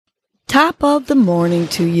Top of the morning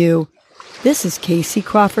to you. This is Casey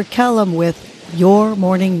Crawford Kellum with Your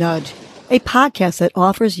Morning Nudge, a podcast that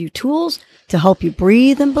offers you tools to help you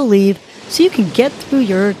breathe and believe so you can get through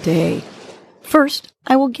your day. First,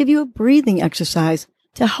 I will give you a breathing exercise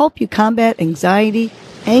to help you combat anxiety,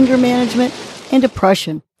 anger management, and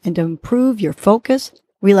depression, and to improve your focus,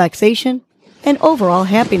 relaxation, and overall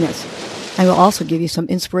happiness. I will also give you some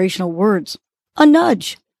inspirational words, a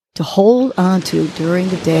nudge to hold on to during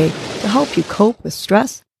the day to help you cope with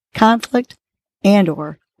stress, conflict, and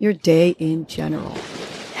or your day in general.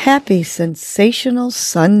 Happy Sensational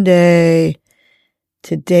Sunday.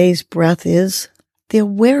 Today's breath is the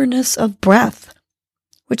awareness of breath,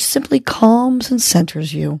 which simply calms and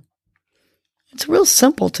centers you. It's real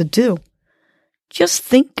simple to do. Just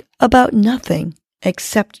think about nothing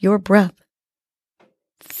except your breath.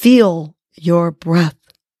 Feel your breath,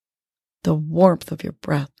 the warmth of your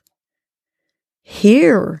breath.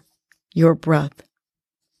 Hear your breath.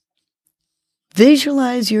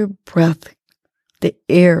 Visualize your breath, the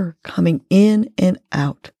air coming in and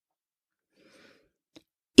out.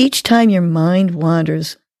 Each time your mind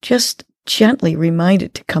wanders, just gently remind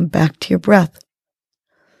it to come back to your breath.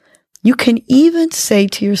 You can even say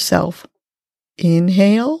to yourself,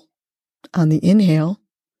 inhale on the inhale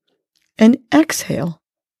and exhale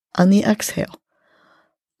on the exhale,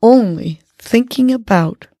 only thinking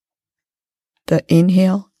about the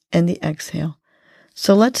inhale and the exhale.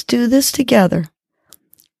 So let's do this together,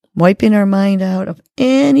 wiping our mind out of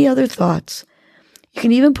any other thoughts. You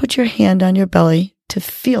can even put your hand on your belly to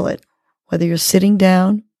feel it, whether you're sitting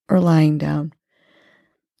down or lying down.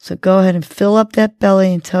 So go ahead and fill up that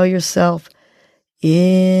belly and tell yourself,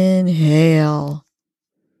 inhale.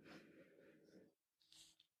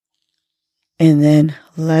 And then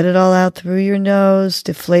let it all out through your nose,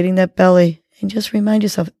 deflating that belly. And just remind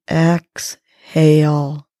yourself,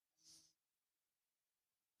 exhale.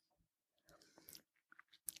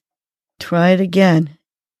 Try it again.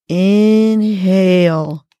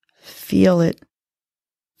 Inhale. Feel it.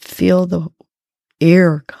 Feel the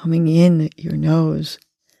air coming in your nose.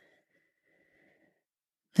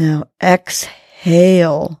 Now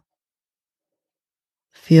exhale.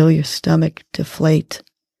 Feel your stomach deflate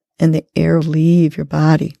and the air leave your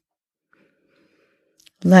body.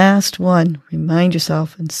 Last one. Remind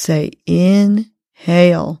yourself and say,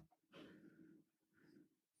 inhale.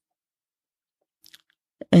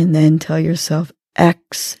 And then tell yourself,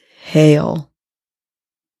 exhale.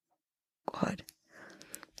 Good.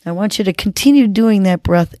 I want you to continue doing that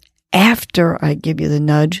breath after I give you the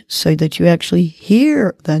nudge so that you actually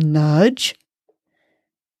hear the nudge.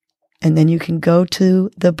 And then you can go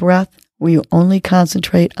to the breath where you only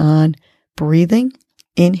concentrate on breathing,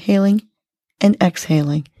 inhaling, and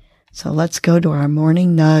exhaling. So let's go to our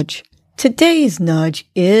morning nudge. Today's nudge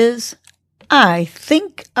is, I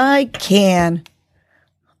think I can.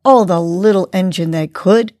 Oh, the little engine that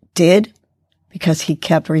did, because he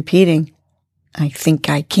kept repeating, I think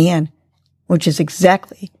I can, which is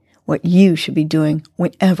exactly what you should be doing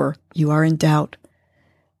whenever you are in doubt.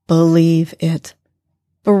 Believe it.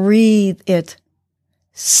 Breathe it.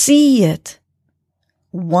 See it.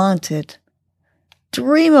 Want it.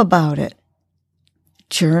 Dream about it.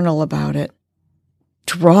 Journal about it.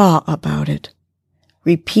 Draw about it.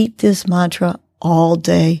 Repeat this mantra all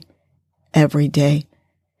day, every day.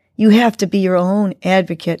 You have to be your own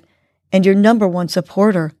advocate and your number one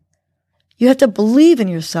supporter. You have to believe in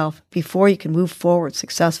yourself before you can move forward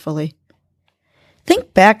successfully.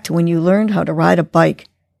 Think back to when you learned how to ride a bike.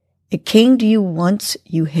 It came to you once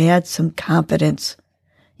you had some confidence.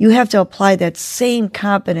 You have to apply that same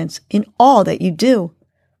confidence in all that you do.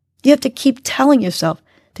 You have to keep telling yourself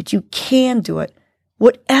that you can do it,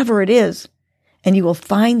 whatever it is, and you will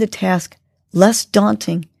find the task less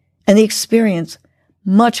daunting and the experience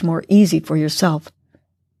much more easy for yourself.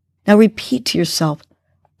 Now repeat to yourself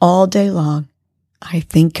all day long, I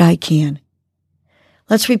think I can.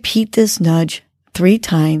 Let's repeat this nudge 3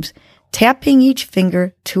 times, tapping each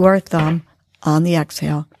finger to our thumb on the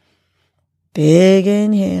exhale. Big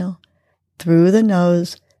inhale through the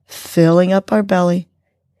nose, filling up our belly.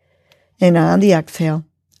 And on the exhale,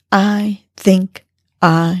 I think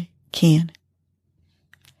I can.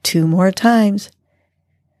 2 more times.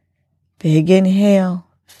 Big inhale,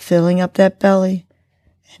 filling up that belly.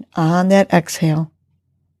 And on that exhale,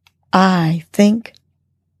 I think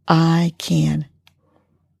I can.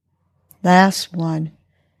 Last one.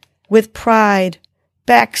 With pride,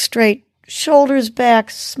 back straight, shoulders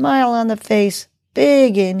back, smile on the face.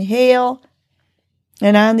 Big inhale.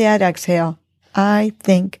 And on that exhale, I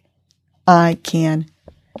think I can.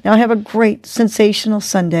 Now have a great, sensational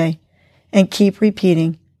Sunday and keep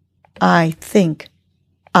repeating, I think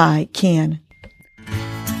I can.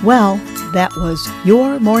 Well, that was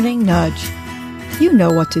your morning nudge. You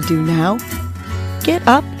know what to do now. Get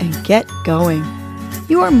up and get going.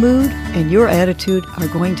 Your mood and your attitude are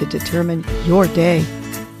going to determine your day.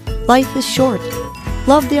 Life is short.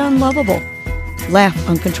 Love the unlovable. Laugh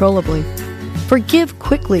uncontrollably. Forgive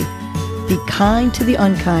quickly. Be kind to the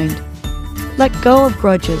unkind. Let go of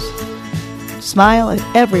grudges. Smile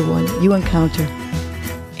at everyone you encounter.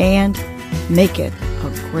 And make it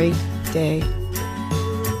a great day.